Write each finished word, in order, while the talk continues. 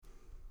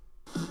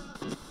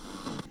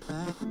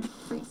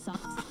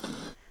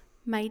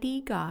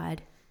Mighty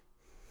God.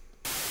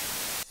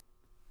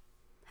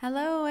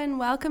 Hello and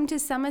welcome to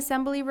Some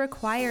Assembly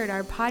Required,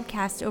 our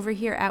podcast over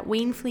here at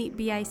Wainfleet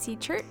BIC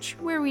Church,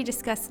 where we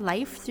discuss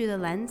life through the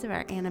lens of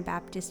our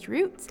Anabaptist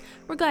roots.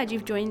 We're glad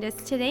you've joined us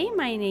today.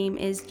 My name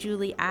is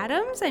Julie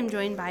Adams. I'm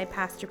joined by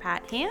Pastor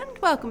Pat Hand.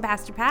 Welcome,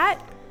 Pastor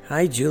Pat.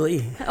 Hi,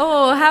 Julie.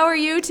 Oh, how are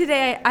you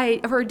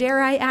today? Or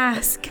dare I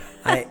ask?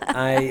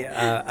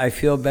 I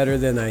feel better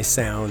than I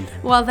sound.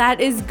 Well,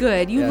 that is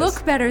good. You Yes.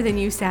 look better than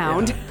you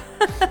sound.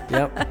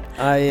 Yeah.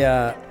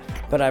 Yep.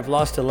 But I've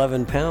lost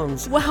 11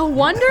 pounds. Wow,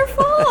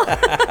 wonderful.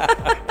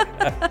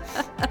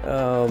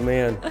 Oh,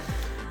 man.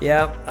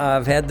 Yeah,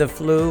 I've had the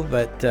flu,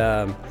 but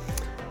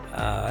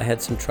I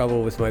had some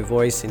trouble with my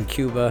voice in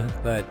Cuba.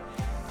 But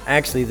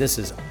actually, this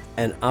is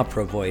an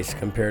opera voice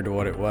compared to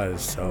what it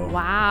was. So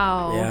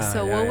Wow. Yeah,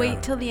 So yeah, we'll yeah.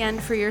 wait till the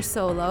end for your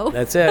solo.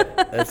 That's it.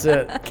 That's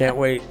it. Can't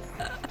wait.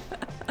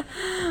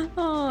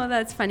 Oh,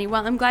 that's funny.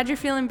 Well, I'm glad you're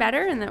feeling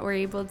better and that we're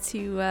able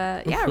to,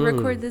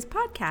 record this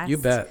podcast. You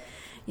bet.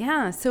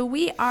 Yeah. So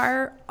we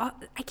are,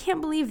 I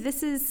can't believe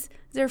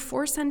there are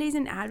 4 Sundays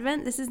in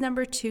Advent. This is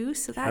number 2.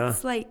 So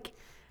that's like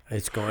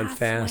It's going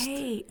fast.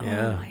 halfway.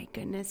 Yeah. Oh my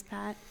goodness,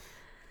 Pat.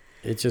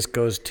 It just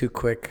goes too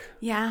quick.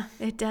 Yeah,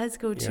 it does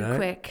go too Yeah.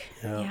 quick.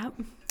 Yeah. Yep.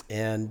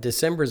 And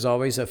December is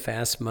always a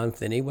fast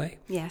month anyway.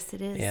 Yes,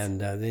 it is.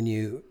 And then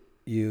you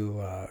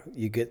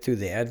get through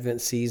the Advent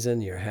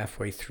season. You're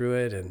halfway through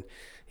it, and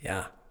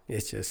yeah,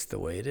 it's just the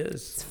way it is.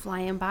 It's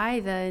flying by.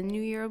 The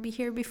new year will be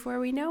here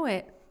before we know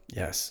it.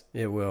 Yes,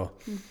 it will.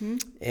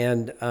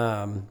 And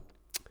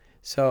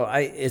so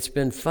it's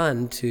been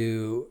fun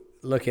to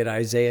look at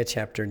Isaiah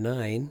chapter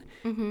 9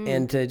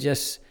 and to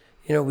just,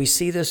 we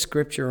see this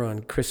scripture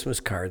on Christmas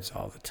cards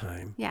all the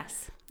time.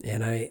 Yes.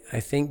 And I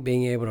think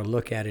being able to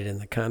look at it in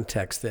the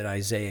context that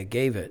Isaiah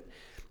gave it,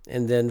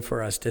 and then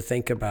for us to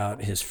think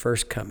about his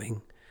first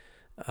coming,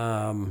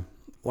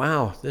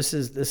 wow, this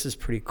is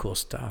pretty cool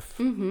stuff.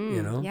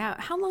 Yeah.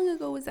 How long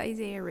ago was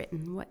Isaiah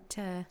written?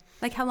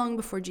 How long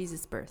before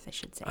Jesus' birth, I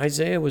should say?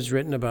 Isaiah was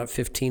written about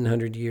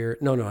 1,500 years.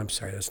 No, I'm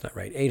sorry, that's not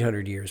right.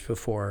 800 years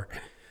before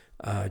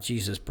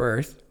Jesus'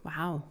 birth.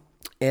 Wow.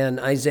 And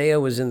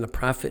Isaiah was in the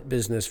prophet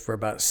business for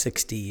about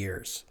 60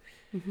 years.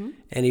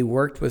 And he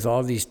worked with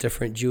all these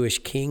different Jewish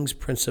kings,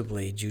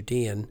 principally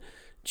Judah.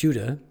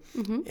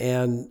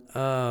 And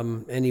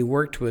he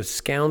worked with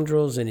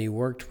scoundrels and he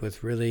worked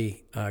with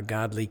really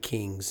godly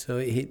kings. So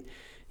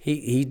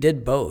he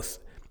did both.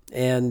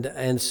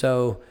 And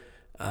so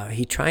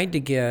he tried to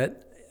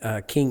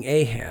get King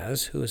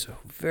Ahaz, who was a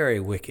very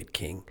wicked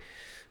king,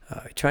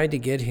 he tried to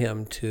get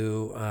him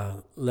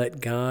to let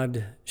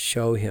God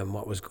show him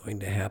what was going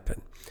to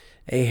happen.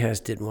 Ahaz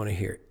didn't want to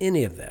hear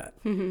any of that.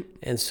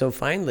 And so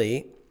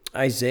finally,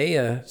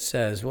 Isaiah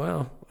says,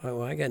 well,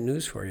 I got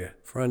news for you.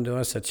 For unto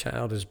us a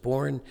child is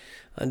born,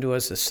 unto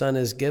us a son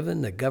is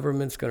given. The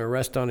government's going to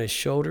rest on his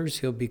shoulders.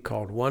 He'll be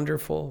called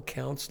Wonderful,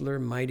 Counselor,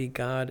 Mighty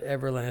God,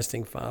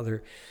 Everlasting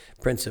Father,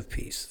 Prince of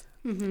Peace.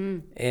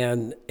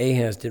 And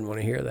Ahaz didn't want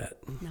to hear that.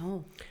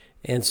 No.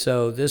 And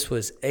so this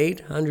was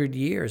 800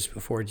 years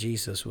before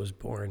Jesus was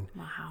born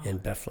in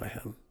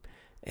Bethlehem.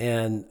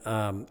 And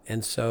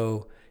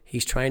so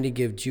he's trying to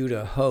give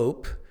Judah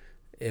hope.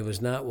 It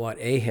was not what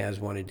Ahaz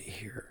wanted to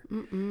hear.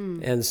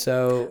 And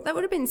so That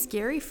would have been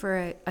scary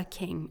for a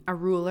king, a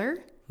ruler,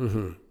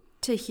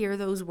 to hear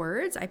those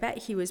words. I bet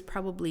he was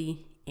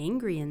probably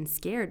angry and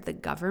scared. The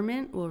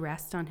government will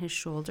rest on his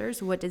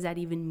shoulders. What does that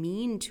even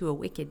mean to a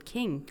wicked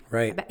king?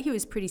 Right. I bet he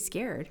was pretty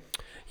scared.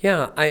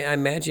 yeah, I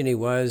imagine he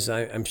was.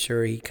 I'm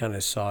sure he kind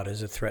of saw it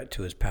as a threat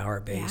to his power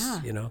base,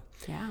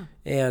 Yeah.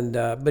 And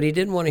but he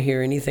didn't want to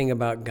hear anything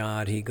about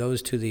God. He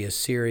goes to the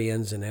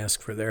Assyrians and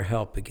asks for their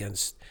help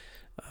against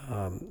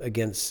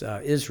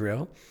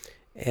Israel.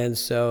 And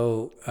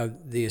so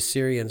the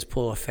Assyrians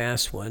pull a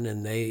fast one,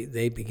 and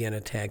they begin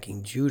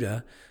attacking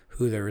Judah,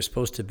 who they were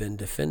supposed to have been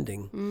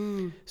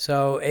defending.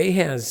 So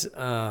Ahaz,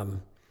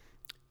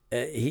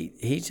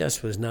 he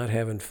just was not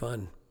having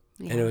fun.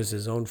 And it was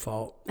his own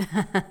fault,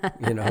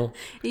 It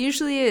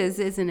usually is,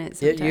 isn't it?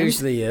 It Sometimes?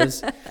 usually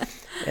is.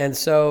 And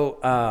so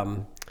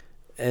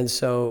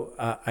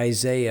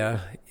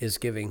Isaiah is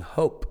giving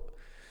hope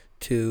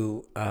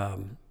to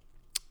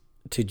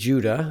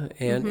Judah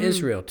and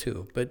Israel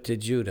too, but to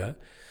Judah,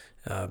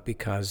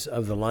 because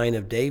of the line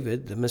of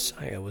David, the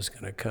Messiah was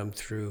going to come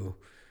through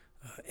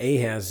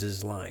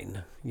Ahaz's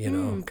line,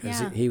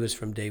 because he was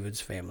from David's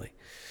family.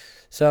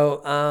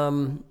 So,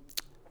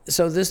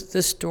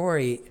 this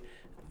story,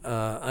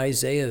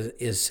 Isaiah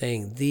is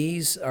saying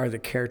these are the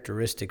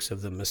characteristics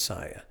of the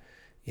Messiah,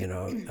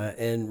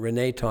 and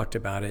Renee talked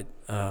about it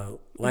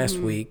last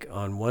week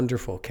on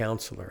Wonderful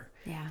Counselor.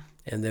 Yeah.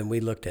 And then we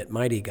looked at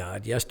Mighty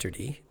God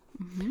yesterday.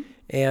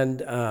 And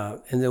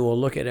then we'll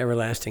look at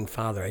Everlasting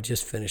Father. I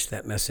just finished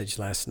that message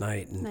last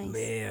night, and Nice.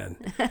 man,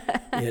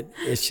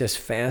 it's just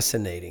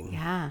fascinating.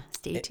 Yeah.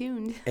 Stay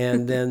tuned.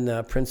 And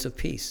then Prince of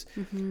Peace.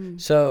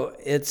 So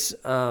it's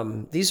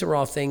these are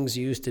all things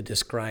used to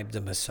describe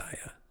the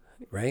Messiah,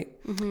 right?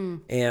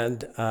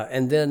 And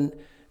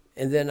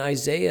then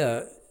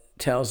Isaiah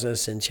tells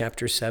us in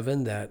chapter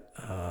 7 that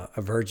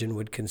a virgin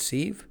would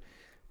conceive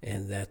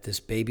and that this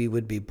baby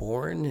would be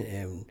born.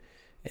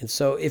 And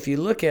so if you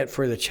look at,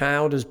 for the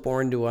child is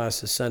born to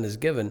us, a son is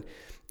given,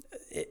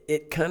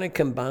 it kind of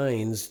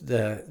combines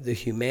the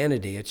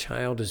humanity, a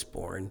child is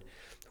born,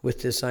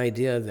 with this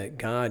idea that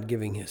God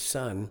giving his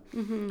son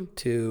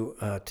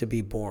to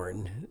be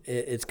born.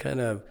 It's kind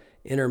of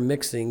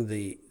intermixing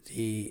the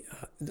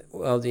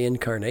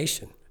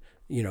incarnation,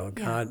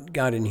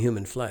 God in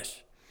human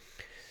flesh.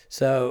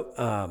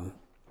 So,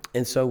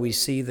 and so we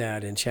see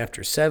that in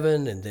chapter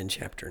 7 and then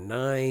chapter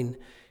 9.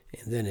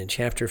 And then in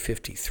chapter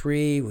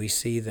 53, we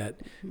see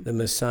that the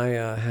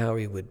Messiah, how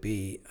he would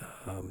be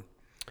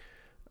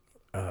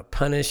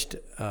punished,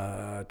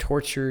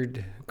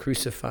 tortured,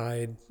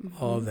 crucified,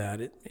 all of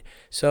that.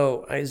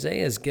 So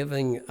Isaiah is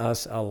giving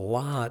us a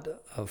lot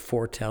of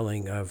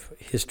foretelling of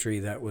history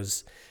that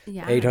was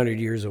 800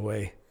 years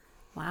away.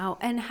 Wow.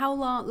 And how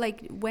long,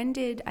 when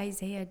did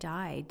Isaiah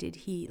die? Did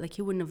he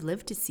wouldn't have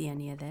lived to see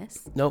any of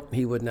this? Nope,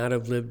 he would not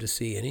have lived to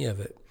see any of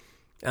it.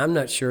 I'm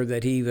not sure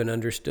that he even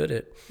understood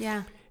it.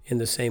 Yeah. In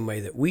the same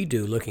way that we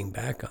do, looking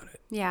back on it.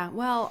 Yeah,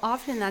 well,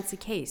 often that's the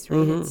case,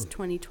 right? It's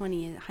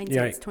 2020,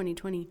 hindsight's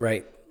 2020.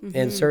 Right,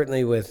 and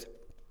certainly with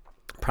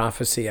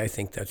prophecy, I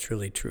think that's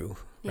really true,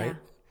 right? Yeah.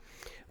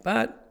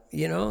 But,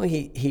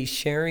 he's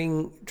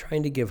sharing,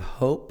 trying to give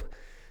hope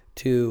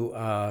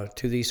to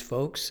these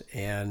folks,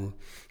 and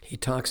he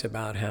talks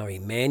about how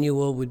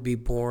Emmanuel would be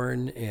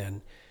born,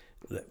 and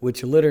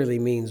which literally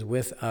means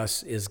with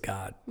us is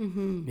God,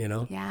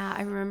 Yeah,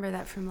 I remember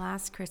that from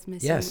last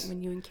Christmas. Yes.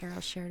 When you and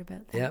Carol shared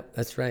about that. Yep,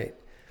 that's right.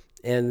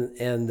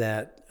 And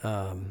that,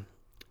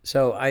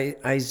 so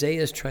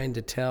Isaiah is trying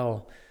to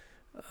tell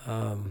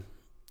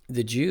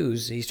the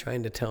Jews, he's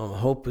trying to tell them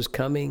hope was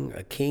coming,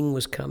 a king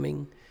was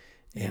coming,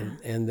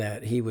 and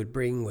that he would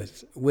bring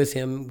with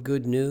him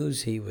good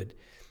news. He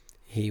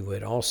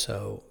would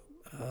also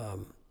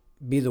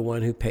be the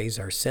one who pays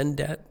our sin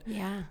debt.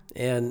 Yeah.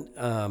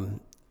 And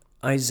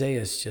Isaiah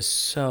is just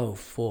so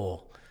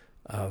full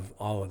of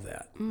all of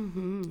that.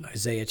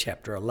 Isaiah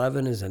chapter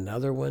 11 is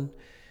another one,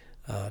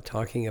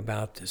 talking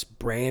about this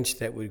branch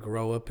that would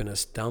grow up in a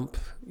stump,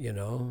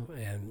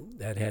 and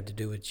that had to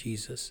do with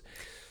Jesus.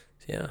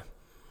 Yeah.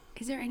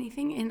 Is there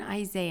anything in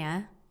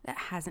Isaiah that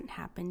hasn't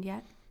happened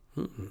yet?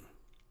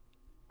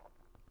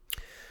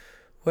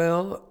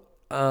 Well,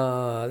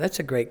 that's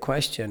a great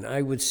question.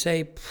 I would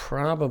say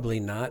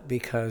probably not,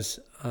 because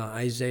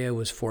Isaiah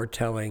was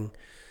foretelling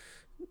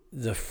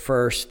the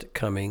first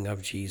coming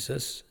of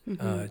Jesus.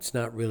 It's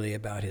not really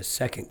about his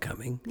second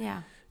coming.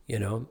 Yeah.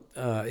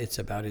 It's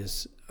about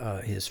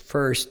his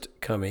first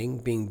coming,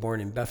 being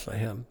born in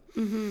Bethlehem.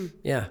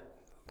 Yeah,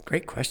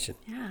 great question.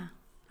 Yeah.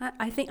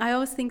 I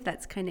always think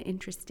that's kind of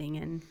interesting,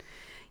 and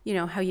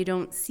how you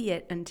don't see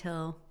it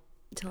until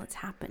it's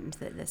happened,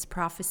 that this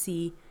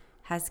prophecy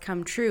has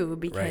come true,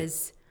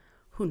 because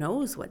who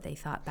knows what they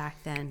thought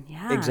back then.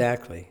 Yeah.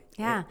 Exactly.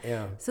 Yeah.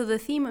 Yeah. So the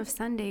theme of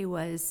Sunday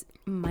was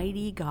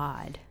mighty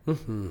God.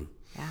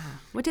 Yeah.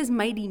 What does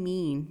mighty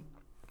mean?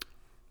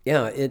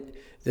 Yeah,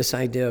 this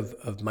idea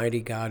of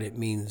mighty God, it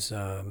means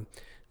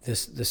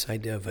this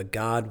idea of a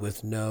God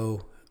with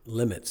no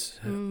limits.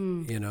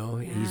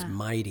 He's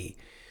mighty.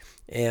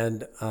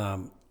 And I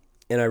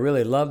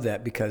really love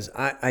that, because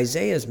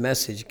Isaiah's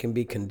message can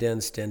be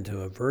condensed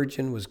into a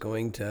virgin was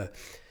going to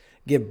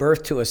give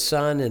birth to a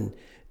son,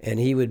 and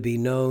he would be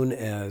known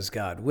as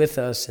God with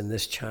us, and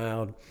this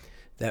child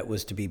that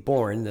was to be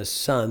born, this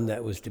son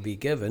that was to be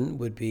given,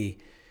 would be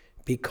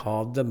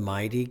called the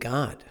mighty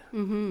God.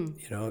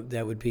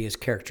 That would be his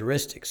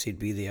characteristics. He'd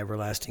be the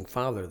everlasting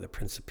Father, the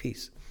Prince of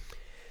Peace.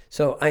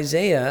 So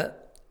Isaiah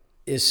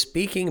is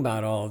speaking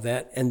about all of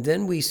that, and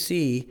then we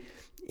see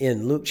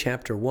in Luke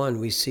chapter 1,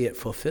 we see it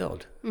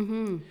fulfilled.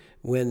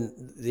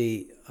 When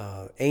the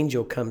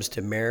angel comes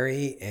to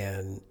Mary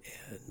and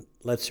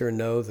lets her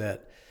know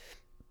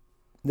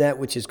that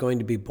which is going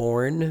to be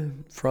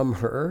born from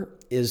her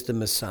is the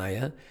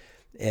Messiah,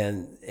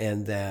 and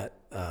that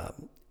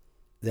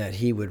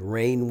he would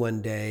reign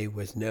one day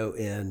with no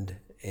end,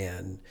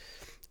 and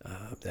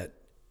that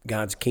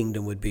God's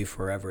kingdom would be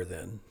forever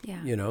then.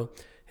 Yeah.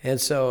 And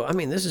so,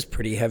 this is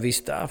pretty heavy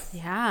stuff.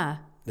 Yeah.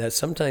 That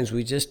sometimes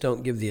we just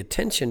don't give the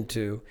attention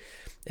to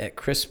at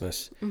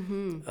Christmas.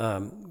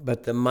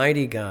 But the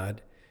mighty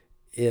God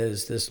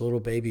is this little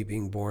baby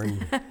being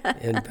born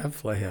in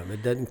Bethlehem.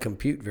 It doesn't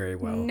compute very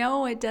well.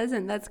 No, it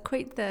doesn't. That's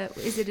quite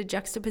is it a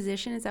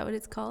juxtaposition? Is that what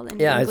it's called?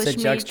 Yeah, English it's a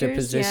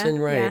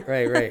juxtaposition.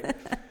 Majors? Right.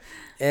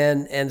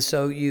 And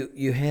so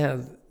you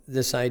have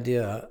this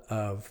idea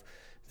of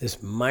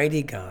this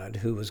mighty God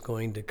who was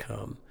going to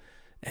come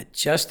at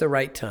just the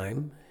right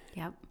time.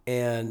 Yep.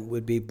 And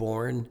would be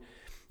born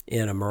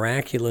in a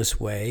miraculous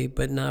way,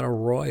 but not a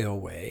royal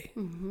way.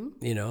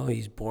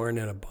 He's born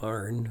in a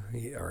barn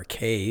or a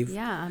cave.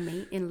 Yeah,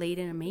 and laid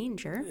in a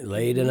manger.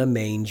 Laid in a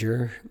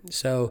manger.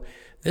 So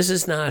this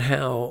is not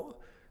how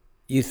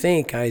you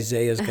think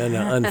Isaiah is going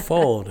to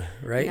unfold,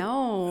 right?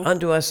 No.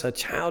 Unto us a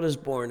child is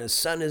born, a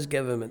son is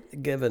given,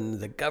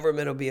 the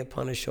government will be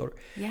upon his shoulder.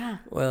 Yeah.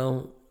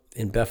 Well,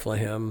 in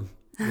Bethlehem,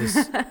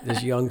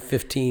 this young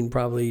 15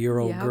 probably year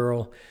old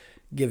girl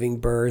giving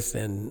birth,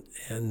 and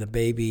the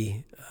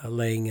baby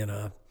laying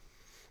in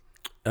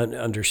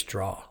under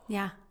straw.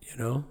 Yeah.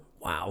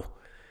 Wow,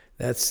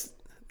 that's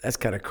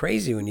kind of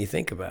crazy when you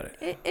think about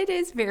it. It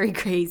is very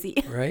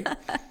crazy. Right?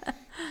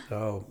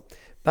 So,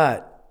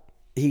 but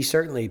he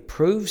certainly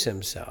proves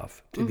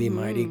himself to be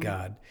mighty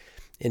God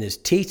in his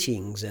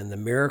teachings and the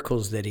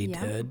miracles that he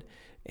did,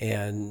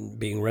 and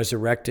being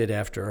resurrected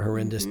after a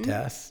horrendous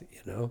death,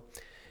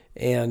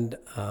 and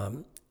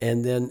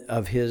then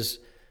of his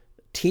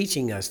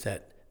teaching us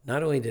that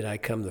not only did I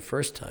come the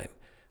first time,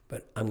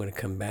 but I'm going to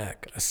come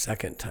back a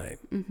second time.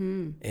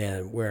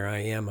 And where I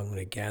am, I'm going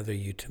to gather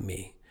you to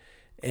me.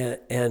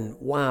 And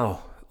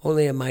wow,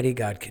 only a mighty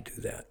God could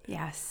do that.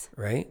 Yes.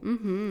 Right?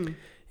 Mm-hmm.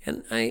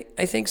 And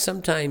I think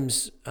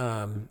sometimes,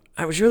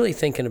 I was really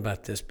thinking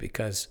about this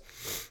because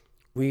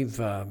we've,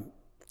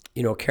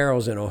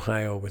 Carol's in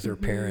Ohio with her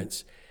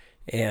parents,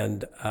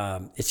 and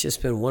it's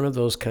just been one of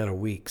those kind of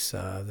weeks.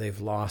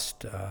 They've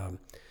lost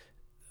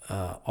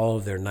all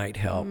of their night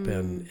help,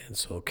 and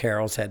so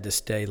Carol's had to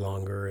stay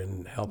longer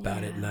and help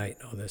out at night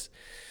and all this.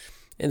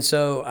 And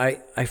so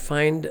I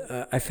found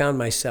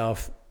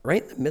myself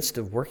right in the midst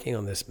of working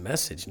on this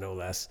message, no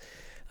less.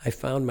 I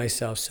found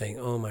myself saying,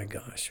 oh my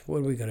gosh, what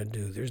are we going to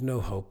do? There's no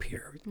hope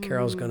here.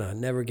 Carol's going to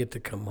never get to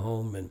come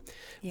home, and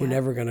we're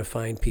never going to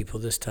find people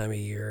this time of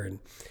year. And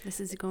this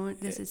is going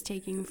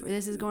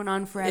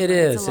on forever. It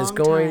is. It's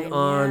going time.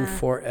 on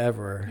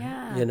forever.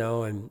 Yeah.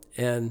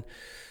 And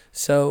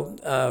so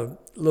a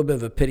little bit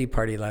of a pity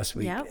party last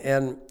week. Yep.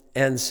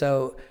 And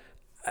so,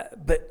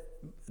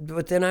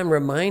 but then I'm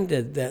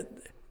reminded that,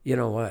 you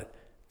know what?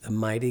 The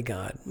mighty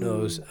God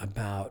knows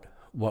about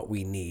what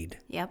we need.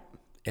 Yep.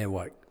 And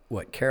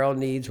what Carol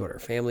needs, what her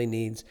family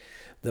needs,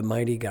 the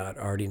mighty God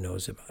already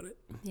knows about it.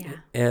 Yeah.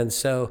 And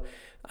so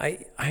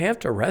I have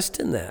to rest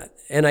in that.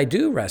 And I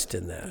do rest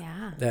in that.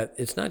 Yeah. That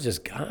it's not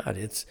just God,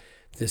 it's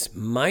this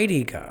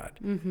mighty God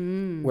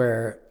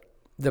where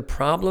the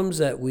problems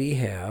that we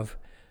have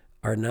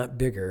are not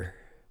bigger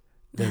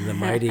than the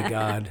mighty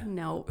God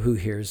who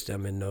hears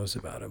them and knows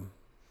about them.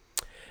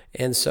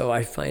 And so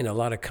I find a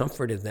lot of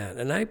comfort in that.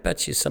 And I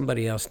bet you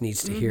somebody else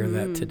needs to hear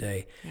that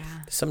today. Yeah.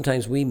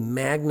 Sometimes we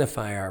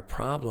magnify our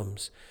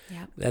problems,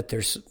 that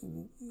they're,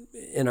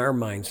 in our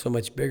minds, so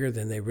much bigger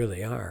than they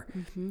really are.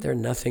 They're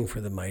nothing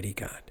for the mighty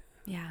God.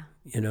 Yeah.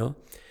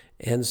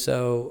 And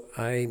so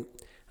I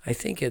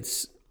think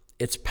it's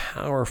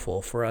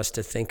powerful for us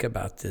to think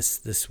about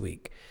this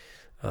week.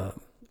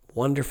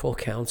 Wonderful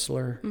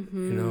Counselor.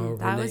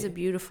 That was a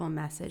beautiful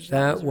message.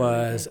 That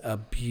was a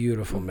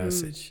beautiful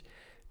message.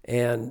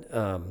 And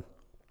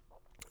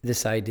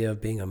this idea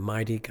of being a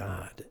mighty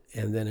God,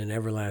 and then an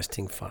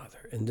everlasting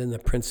Father, and then the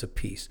Prince of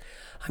Peace.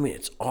 I mean,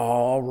 it's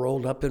all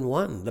rolled up in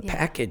one, the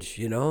package,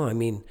 I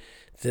mean,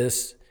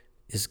 this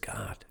is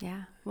God.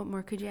 Yeah. What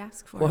more could you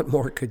ask for? What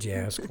more could you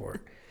ask for?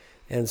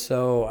 And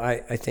so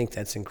I think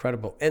that's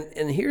incredible.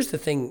 And here's the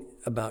thing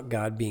about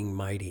God being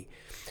mighty.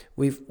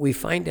 We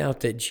find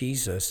out that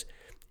Jesus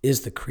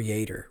is the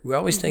creator. We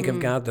always think of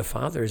God the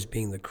Father as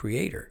being the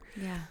creator.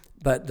 Yeah.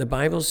 But the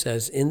Bible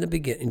says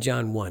in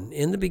John 1,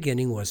 in the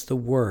beginning was the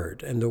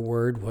Word, and the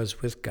Word was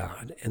with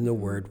God, and the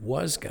Word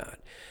was God.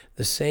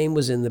 The same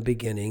was in the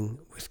beginning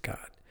with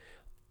God.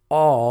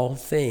 All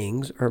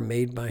things are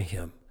made by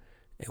him,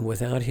 and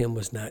without him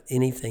was not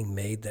anything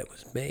made that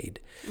was made.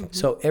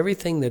 So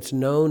everything that's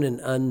known and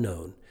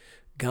unknown,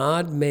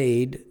 God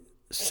made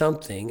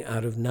something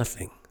out of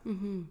nothing.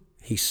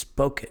 He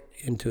spoke it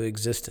into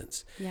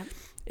existence. Yep.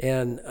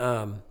 And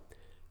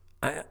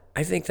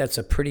I think that's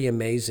a pretty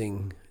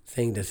amazing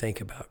thing to think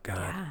about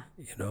God,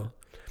 And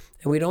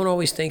we don't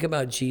always think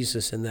about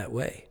Jesus in that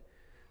way.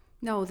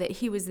 No, that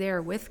he was there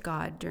with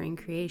God during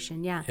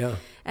creation. Yeah.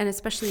 And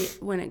especially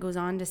when it goes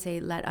on to say,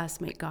 let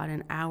us make God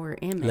in our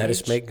image. Let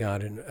us make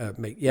God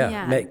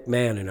make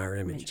man in our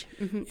image.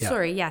 Yeah.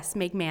 Sorry, yes,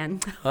 make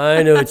man.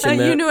 I know what you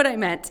meant. You knew what I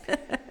meant.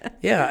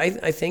 Yeah,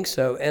 I think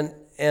so.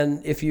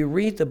 And if you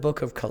read the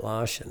book of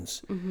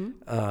Colossians,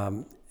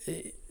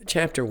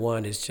 chapter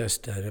 1 is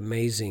just an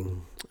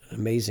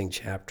amazing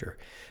chapter.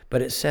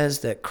 But it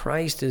says that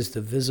Christ is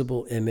the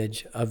visible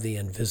image of the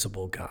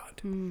invisible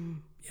God.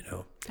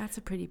 That's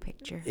a pretty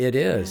picture. It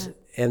is.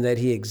 Yeah. And that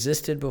he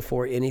existed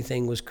before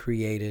anything was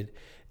created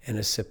and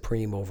is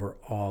supreme over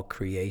all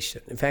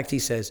creation. In fact, he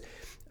says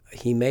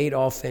he made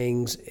all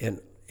things,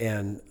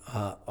 and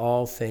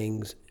all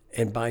things,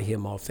 and by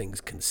him all things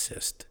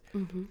consist.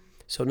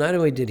 So not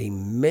only did he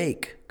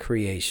make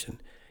creation,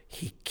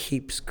 he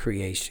keeps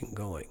creation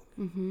going.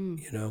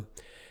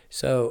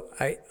 So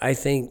I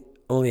think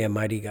only a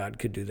mighty God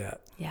could do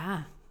that.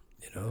 Yeah.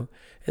 And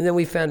then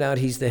we found out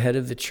he's the head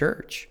of the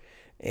church.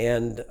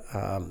 And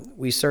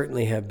we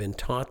certainly have been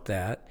taught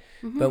that.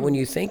 But when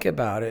you think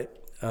about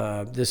it,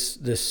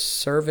 this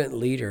servant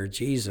leader,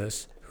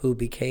 Jesus, who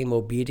became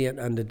obedient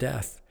unto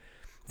death,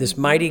 this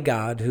mighty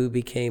God who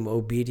became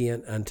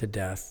obedient unto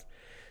death,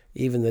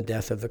 even the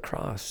death of the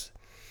cross.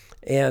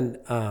 And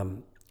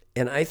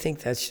I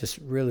think that's just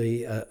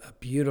really a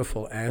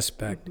beautiful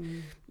aspect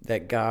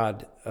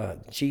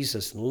that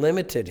Jesus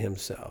limited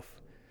himself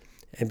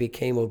and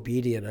became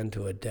obedient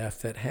unto a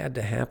death that had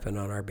to happen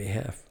on our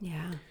behalf.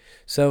 Yeah.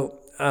 So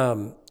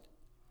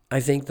I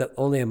think that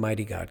only a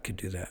mighty God could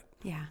do that.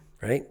 Yeah.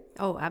 Right?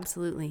 Oh,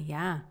 absolutely.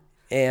 Yeah.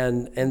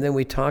 And then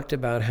we talked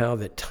about how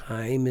the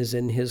time is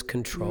in his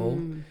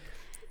control.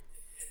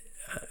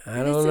 I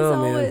don't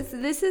know,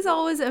 man. This is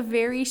always a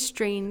very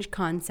strange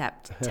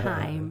concept,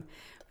 time,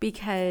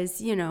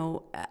 because,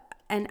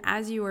 and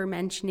as you were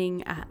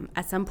mentioning,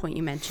 at some point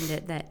you mentioned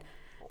it, that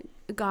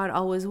God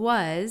always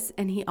was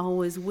and he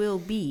always will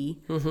be.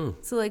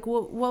 Mm-hmm. So like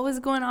what was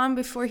going on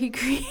before he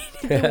created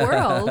the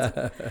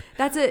world?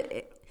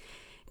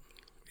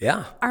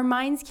 Yeah. Our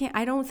minds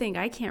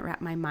I can't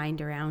wrap my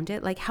mind around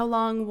it. Like, how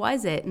long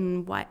was it?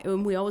 And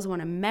we always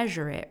want to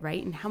measure it,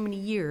 right? And how many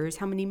years,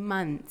 how many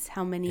months,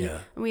 and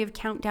we have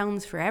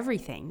countdowns for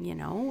everything,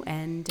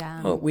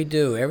 and. We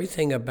do.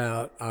 Everything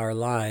about our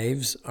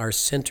lives are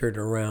centered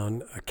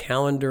around a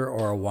calendar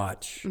or a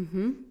watch,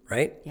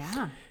 right?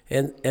 Yeah.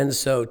 And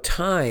so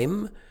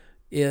time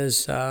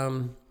is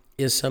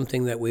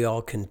something that we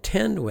all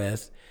contend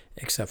with,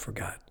 except for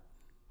God.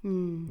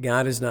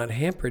 God is not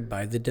hampered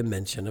by the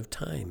dimension of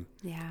time.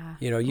 Yeah.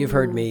 You've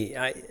heard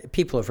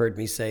people have heard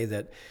me say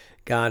that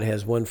God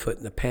has one foot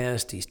in the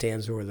past, he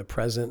stands over the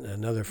present, and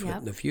another foot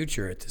in the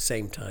future at the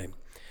same time.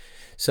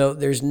 So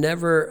there's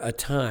never a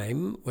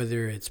time,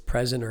 whether it's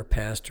present or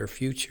past or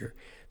future,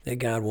 that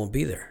God won't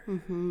be there.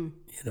 Mm-hmm.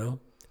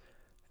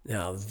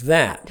 Now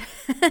that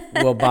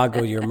will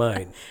boggle your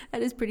mind.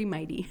 That is pretty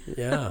mighty.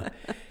 Yeah.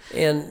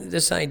 And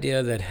this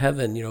idea that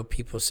heaven,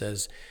 people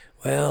says,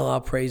 well, I'll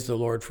praise the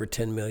Lord for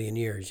 10 million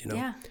years,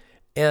 Yeah.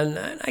 And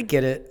I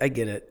get it. I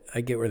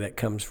get where that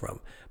comes from.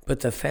 But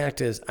the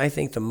fact is, I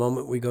think the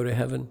moment we go to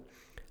heaven,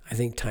 I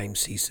think time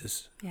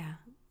ceases. Yeah.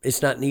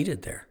 It's not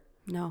needed there.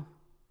 No.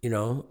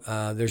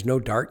 There's no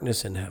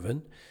darkness in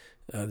heaven.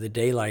 The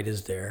daylight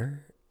is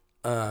there.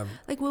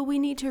 Will we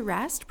need to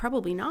rest?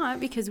 Probably not,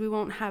 because we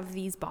won't have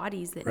these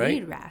bodies that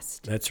need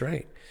rest. That's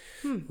right.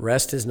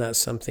 Rest is not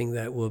something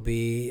that will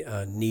be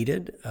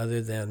needed,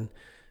 other than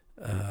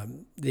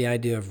the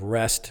idea of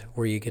rest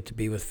where you get to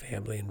be with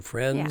family and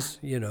friends,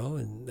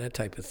 and that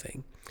type of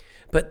thing.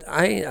 But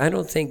I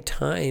don't think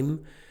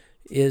time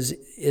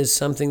is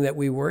something that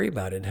we worry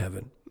about in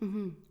heaven.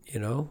 Mm-hmm.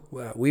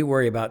 We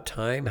worry about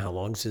time. How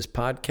long's this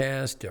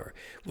podcast, or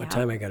what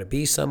time I got to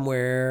be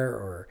somewhere,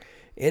 or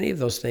any of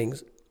those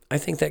things. I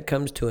think that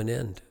comes to an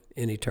end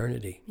in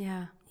eternity.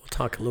 Yeah. We'll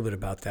talk a little bit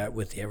about that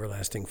with the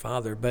everlasting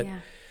Father. But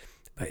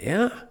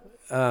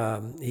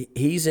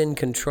he's in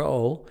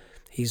control.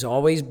 He's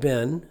always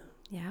been.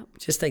 Yeah.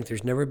 Just think,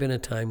 there's never been a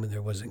time when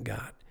there wasn't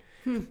God.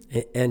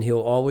 And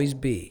he'll always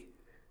be.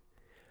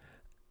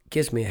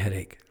 Gives me a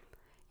headache.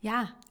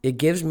 Yeah. It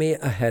gives me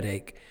a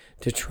headache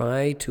to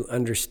try to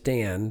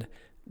understand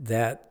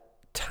that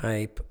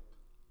type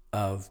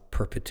of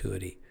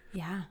perpetuity.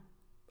 Yeah.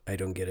 I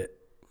don't get it.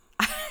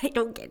 I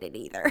don't get it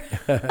either.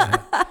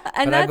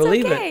 And that's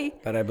okay.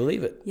 But I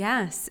believe it.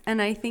 Yes.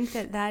 And I think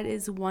that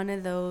is one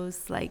of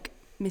those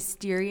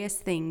mysterious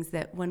things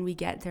that when we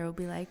get there, we'll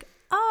be like,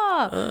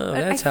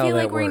 I feel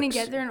like we're going to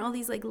get there and all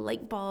these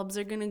light bulbs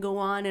are going to go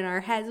on in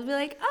our heads. We'll be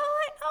like,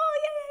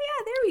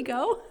 yeah, there we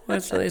go.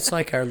 Well, it's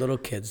like our little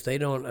kids. They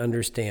don't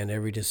understand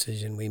every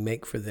decision we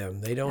make for them.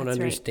 They don't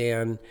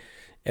understand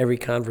every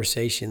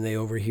conversation they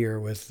overhear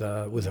with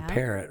a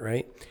parent,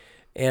 right?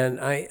 And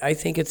I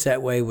think it's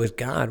that way with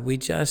God.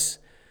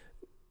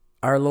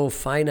 Our little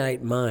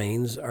finite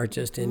minds are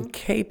just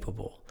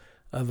incapable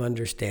of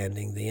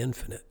understanding the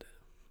infinite.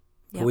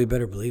 Yep. But we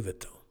better believe it,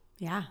 though.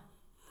 Yeah.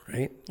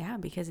 Right? Yeah,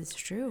 because it's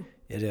true.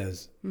 It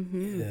is.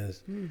 Mm-hmm. It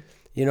is.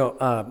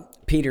 Mm.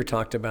 Peter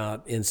talked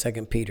about in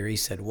 2 Peter, he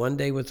said, 1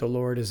 day with the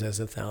Lord is as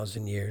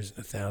 1,000 years, and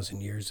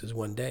 1,000 years is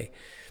 1 day.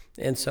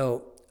 And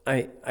so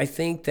I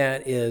think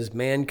that is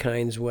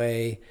mankind's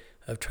way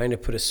of trying to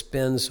put a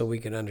spin so we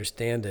can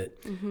understand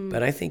it. Mm-hmm.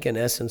 But I think in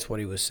essence what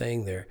he was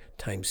saying there,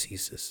 time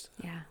ceases.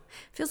 Yeah.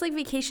 Feels like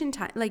vacation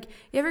time. Like,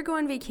 you ever go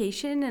on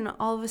vacation and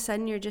all of a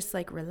sudden you're just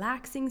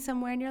relaxing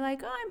somewhere and you're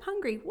like, oh, I'm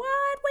hungry.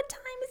 What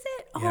time is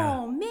it? Yeah.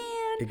 Oh,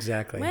 man.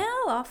 Exactly.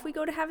 Well, off we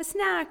go to have a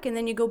snack. And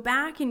then you go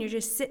back and you're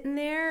just sitting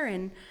there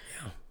and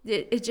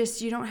it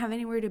just, you don't have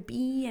anywhere to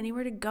be,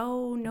 anywhere to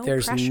go, no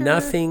There's pressure. There's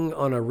nothing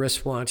on a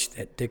wristwatch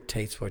that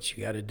dictates what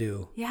you got to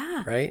do.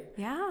 Yeah. Right?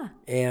 Yeah.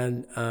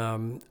 And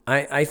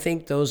I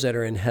think those that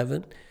are in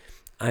heaven,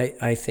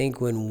 I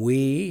think when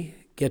we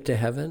get to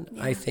heaven,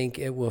 I think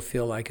it will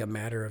feel like a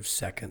matter of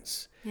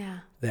seconds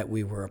that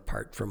we were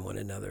apart from one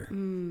another.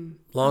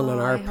 Long on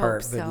our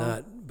part,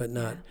 but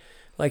not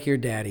like your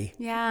daddy.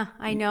 Yeah,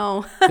 I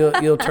know.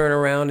 You'll turn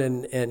around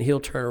and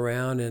he'll turn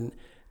around and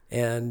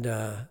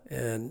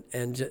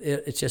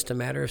it's just a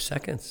matter of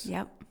seconds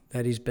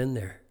that he's been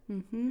there.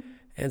 Mm-hmm.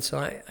 And so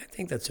I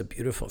think that's a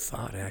beautiful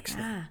thought,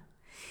 actually. Yeah.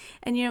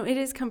 And, it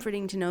is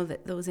comforting to know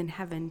that those in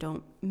heaven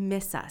don't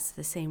miss us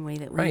the same way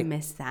that we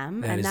miss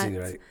them.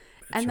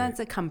 That's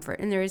a comfort.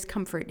 And there is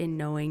comfort in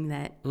knowing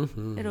that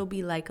it'll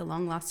be like a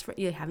long lost friend.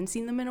 You haven't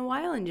seen them in a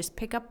while and just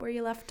pick up where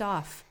you left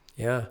off.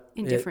 Yeah.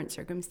 in different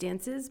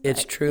circumstances. But,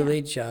 It's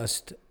truly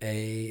just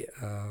an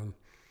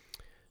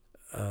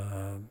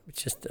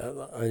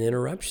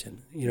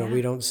interruption.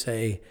 We don't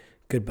say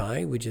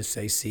goodbye. We just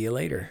say, see you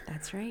later.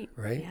 That's right.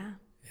 Right? Yeah.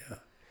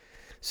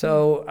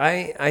 So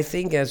I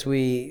think as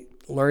we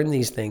learn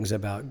these things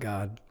about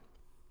God,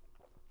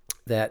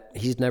 that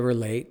he's never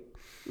late.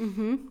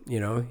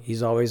 Mm-hmm.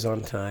 He's always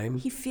on time.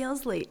 He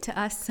feels late to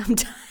us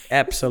sometimes.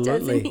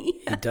 Absolutely. Doesn't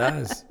he? He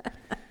does.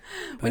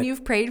 When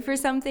you've prayed for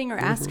something or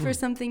asked for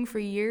something for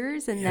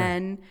years and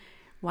then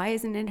why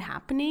isn't it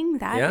happening?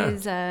 That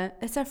is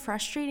it's a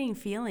frustrating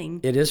feeling.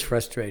 It is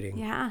frustrating.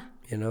 Yeah.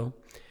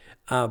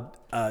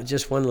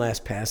 Just one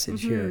last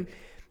passage here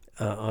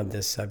on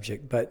this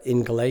subject, but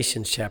in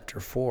Galatians chapter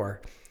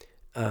 4,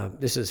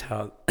 this is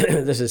how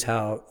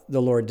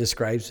the Lord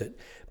describes it.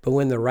 But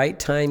when the right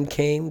time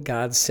came,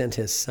 God sent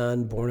his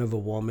son, born of a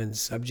woman,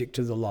 subject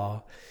to the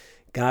law.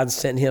 God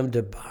sent him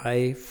to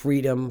buy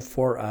freedom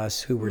for us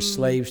who were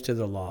slaves to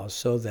the law,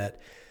 so that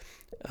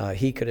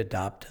he could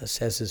adopt us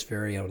as his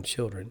very own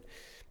children.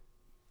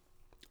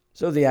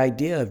 So the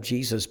idea of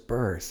Jesus'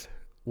 birth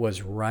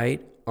was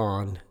right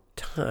on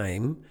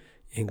time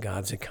in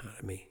God's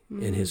economy,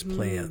 in his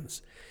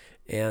plans.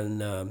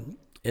 And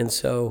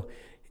so,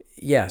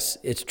 yes,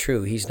 it's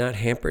true. He's not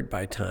hampered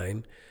by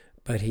time,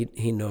 but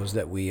he knows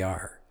that we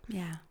are.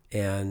 Yeah.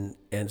 And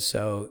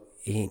so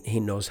he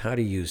knows how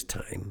to use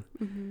time,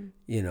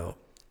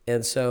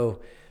 And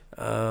so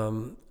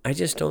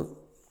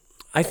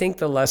I think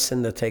the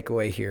lesson, the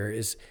takeaway here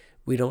is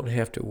we don't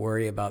have to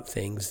worry about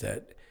things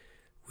that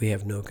we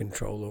have no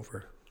control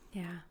over.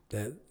 Yeah.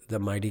 That the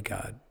mighty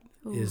God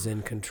is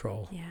in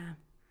control. Yeah.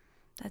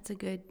 That's a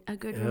good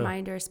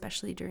reminder,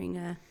 especially during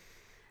a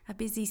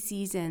busy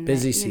season.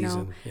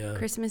 Yeah.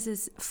 Christmas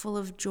is full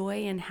of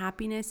joy and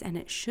happiness, and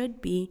it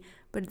should be,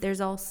 but there's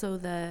also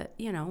an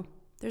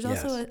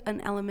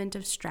element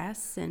of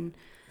stress and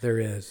there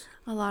is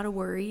a lot of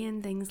worry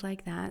and things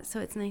like that.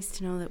 So it's nice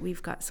to know that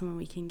we've got someone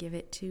we can give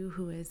it to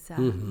who is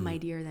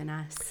mightier than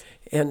us.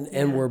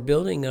 And we're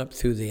building up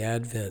through the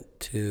Advent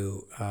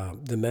to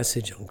the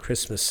message on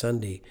Christmas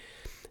Sunday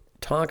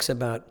talks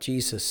about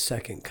Jesus'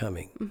 second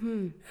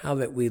coming, how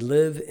that we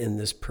live in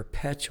this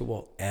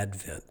perpetual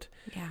Advent.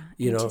 Yeah,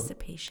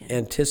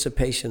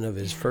 anticipation of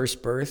his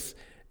first birth,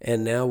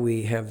 and now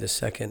we have the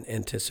second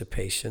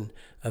anticipation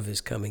of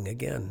his coming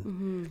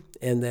again.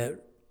 And that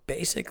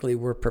basically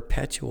we're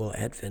perpetual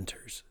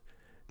Adventers,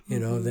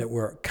 that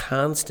we're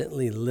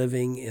constantly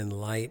living in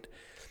light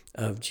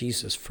of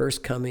Jesus'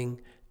 first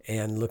coming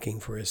and looking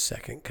for his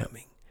second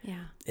coming.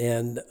 Yeah.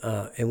 And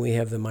we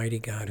have the mighty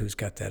God who's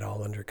got that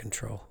all under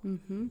control.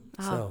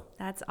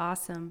 That's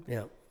awesome.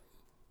 Yeah.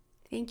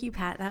 Thank you,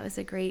 Pat. That was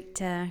a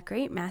great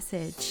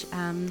message.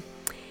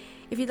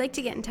 If you'd like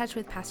to get in touch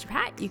with Pastor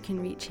Pat, you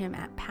can reach him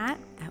at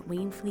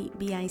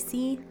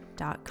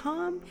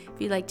pat@waynefleetbic.com.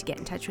 If you'd like to get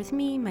in touch with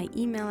me, my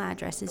email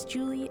address is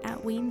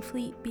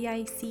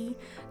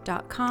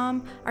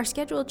julie@waynefleetbic.com. Our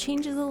schedule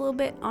changes a little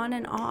bit on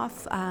and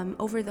off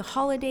over the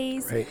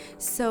holidays. Right.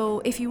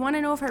 So if you want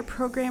to know if our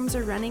programs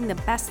are running, the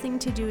best thing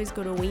to do is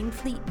go to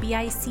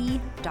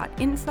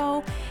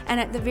waynefleetbic.info. And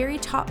at the very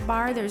top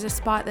bar, there's a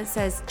spot that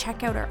says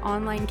check out our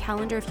online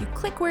calendar. If you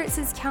click where it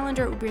says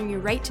calendar, it will bring you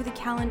right to the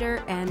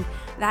calendar, and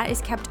that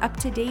is kept up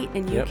to date,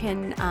 and you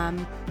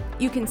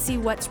can see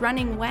what's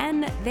running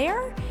when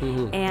there,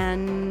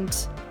 and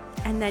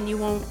then you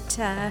won't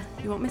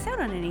miss out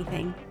on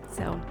anything.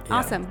 So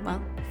awesome.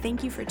 Well,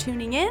 thank you for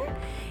tuning in,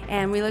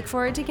 and we look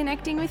forward to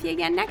connecting with you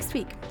again next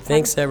week.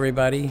 Thanks,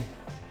 everybody.